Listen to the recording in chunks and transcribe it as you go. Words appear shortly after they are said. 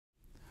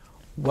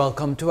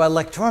Welcome to our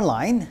lecture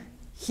online.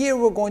 Here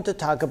we're going to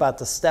talk about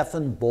the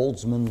Stefan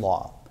Boltzmann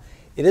Law.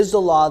 It is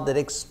the law that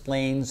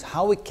explains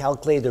how we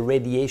calculate the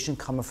radiation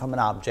coming from an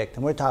object,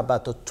 and we're talking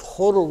about the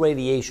total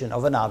radiation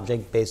of an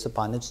object based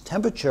upon its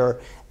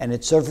temperature and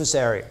its surface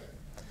area.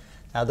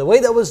 Now, the way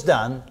that was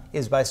done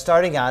is by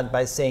starting out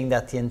by saying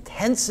that the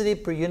intensity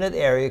per unit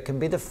area can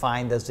be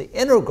defined as the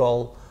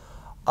integral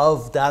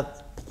of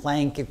that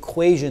Planck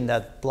equation,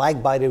 that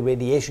black-body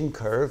radiation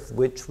curve,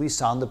 which we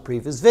saw in the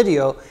previous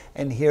video,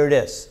 and here it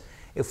is.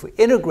 If we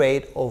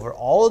integrate over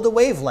all of the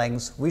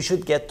wavelengths, we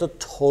should get the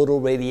total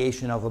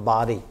radiation of a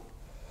body.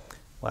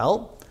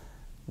 Well,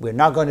 we're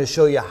not going to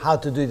show you how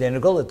to do the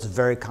integral. It's a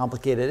very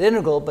complicated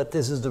integral, but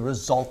this is the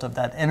result of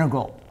that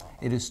integral.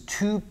 It is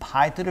 2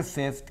 pi to the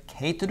 5th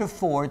k to the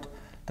 4th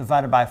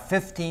divided by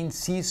 15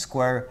 c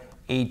squared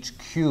h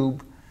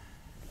cubed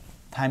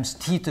times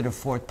t to the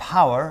 4th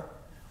power,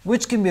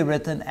 which can be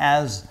written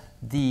as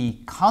the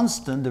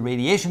constant, the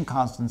radiation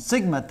constant,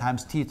 sigma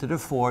times t to the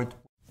 4th,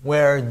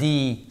 where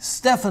the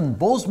Stefan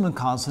Boltzmann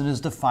constant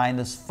is defined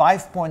as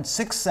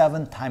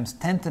 5.67 times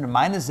 10 to the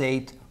minus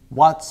 8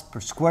 watts per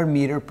square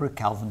meter per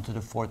Kelvin to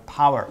the 4th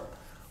power,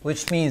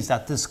 which means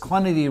that this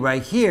quantity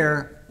right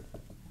here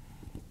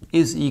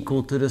is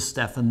equal to the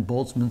Stefan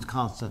Boltzmann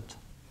constant.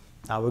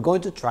 Now we're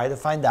going to try to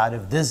find out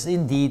if this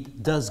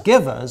indeed does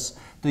give us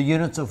the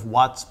units of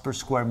watts per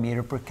square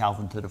meter per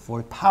Kelvin to the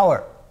 4th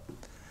power.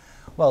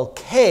 Well,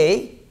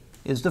 K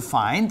is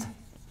defined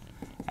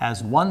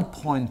as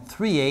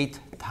 1.38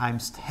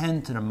 times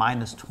 10 to the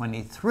minus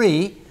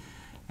 23,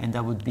 and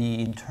that would be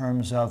in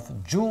terms of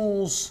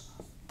joules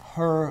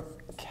per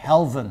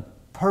Kelvin,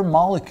 per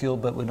molecule,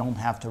 but we don't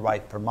have to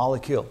write per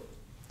molecule.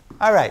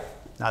 All right,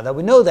 now that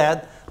we know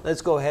that,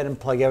 let's go ahead and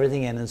plug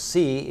everything in and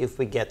see if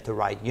we get the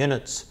right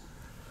units.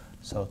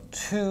 So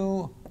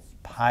 2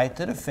 pi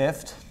to the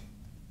 5th,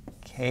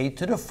 k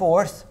to the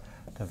 4th,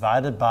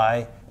 divided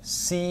by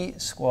c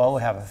squared, well,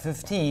 we have a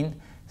 15,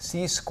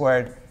 c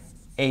squared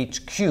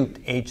h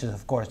cubed. H is,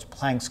 of course,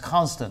 Planck's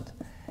constant.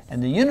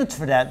 And the units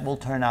for that will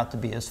turn out to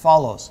be as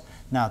follows.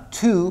 Now,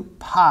 2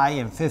 pi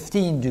and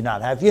 15 do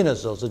not have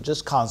units. Those are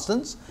just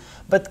constants.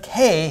 But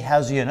k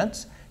has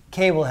units.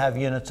 K will have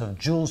units of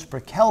joules per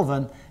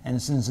Kelvin,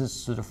 and since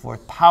it's to the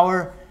 4th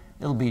power,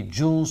 it'll be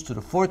joules to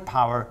the 4th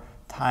power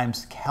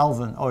times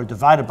Kelvin, or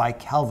divided by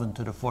Kelvin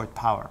to the 4th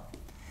power.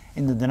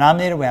 In the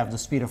denominator, we have the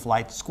speed of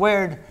light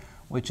squared,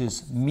 which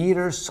is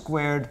meters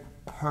squared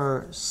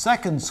per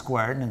second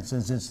squared, and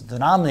since it's the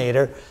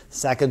denominator,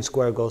 second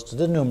squared goes to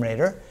the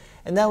numerator.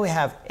 And then we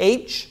have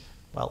h.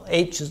 Well,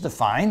 h is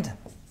defined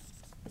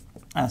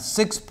as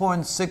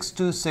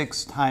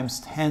 6.626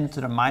 times 10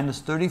 to the minus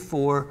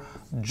 34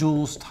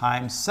 joules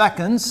times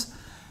seconds.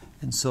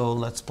 And so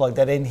let's plug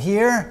that in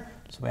here.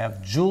 So we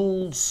have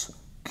joules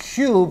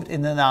cubed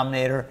in the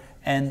denominator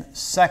and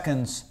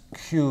seconds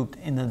cubed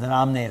in the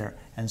denominator.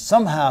 And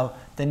somehow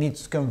they need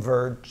to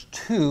converge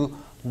to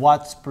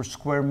watts per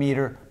square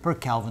meter per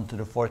Kelvin to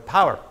the 4th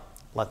power.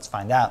 Let's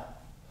find out.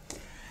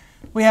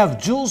 We have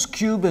joules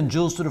cubed and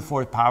joules to the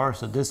 4th power,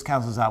 so this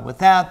cancels out with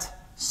that.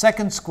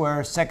 Seconds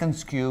squared,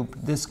 seconds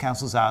cubed, this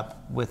cancels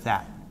out with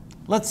that.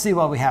 Let's see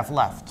what we have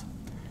left.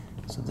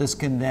 So this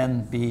can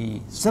then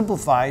be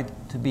simplified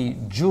to be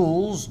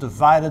joules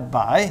divided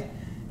by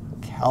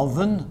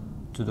Kelvin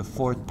to the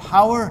 4th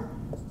power,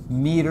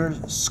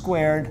 meters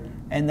squared,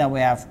 and then we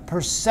have per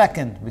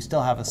second. We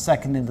still have a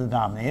second in the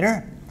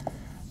denominator.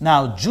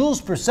 Now,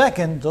 joules per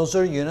second, those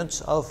are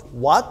units of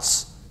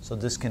watts, so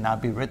this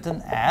cannot be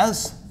written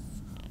as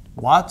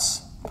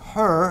watts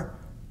per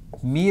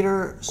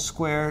meter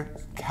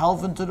squared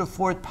Kelvin to the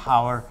 4th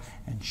power,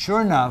 and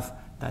sure enough,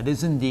 that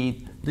is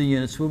indeed the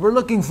units we were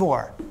looking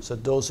for. So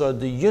those are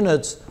the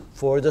units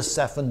for the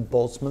Stefan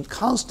Boltzmann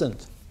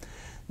constant.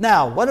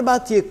 Now, what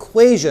about the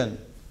equation?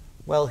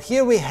 Well,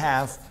 here we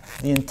have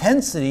the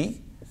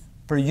intensity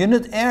per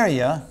unit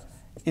area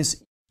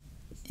is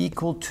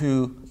equal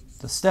to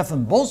the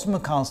Stefan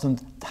Boltzmann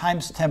constant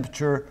times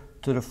temperature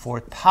to the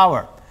 4th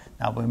power.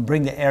 Now, when we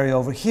bring the area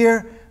over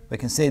here, we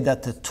can say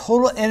that the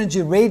total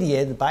energy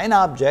radiated by an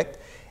object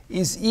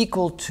is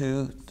equal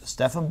to the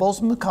Stefan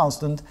Boltzmann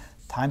constant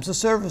times the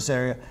surface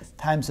area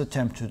times the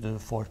temperature to the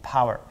 4th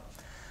power.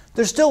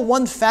 There's still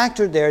one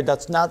factor there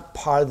that's not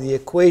part of the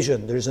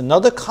equation. There's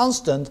another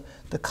constant,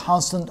 the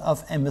constant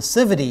of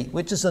emissivity,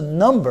 which is a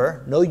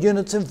number, no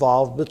units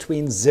involved,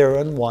 between 0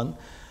 and 1.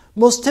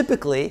 Most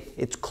typically,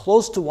 it's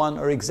close to 1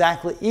 or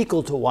exactly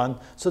equal to 1,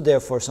 so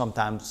therefore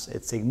sometimes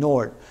it's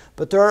ignored.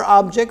 But there are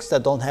objects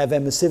that don't have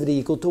emissivity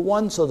equal to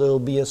 1, so there will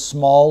be a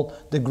small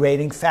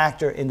degrading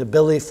factor in the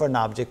ability for an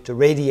object to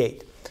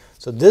radiate.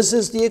 So this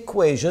is the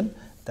equation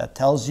that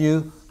tells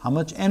you how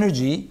much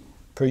energy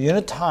per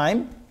unit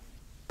time,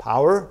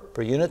 power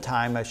per unit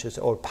time, I should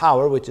say, or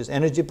power, which is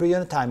energy per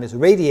unit time, is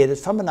radiated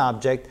from an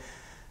object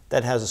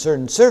that has a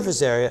certain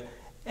surface area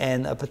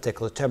and a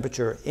particular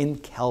temperature in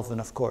Kelvin,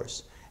 of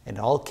course. And it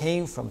all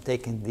came from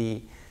taking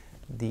the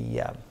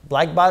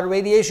black-body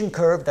radiation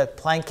curve that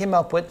Planck came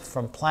up with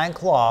from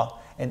Planck's law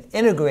and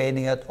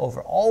integrating it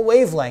over all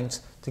wavelengths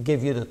to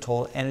give you the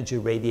total energy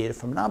radiated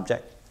from an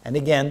object. And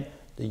again,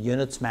 the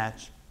units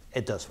match,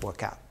 it does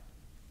work out.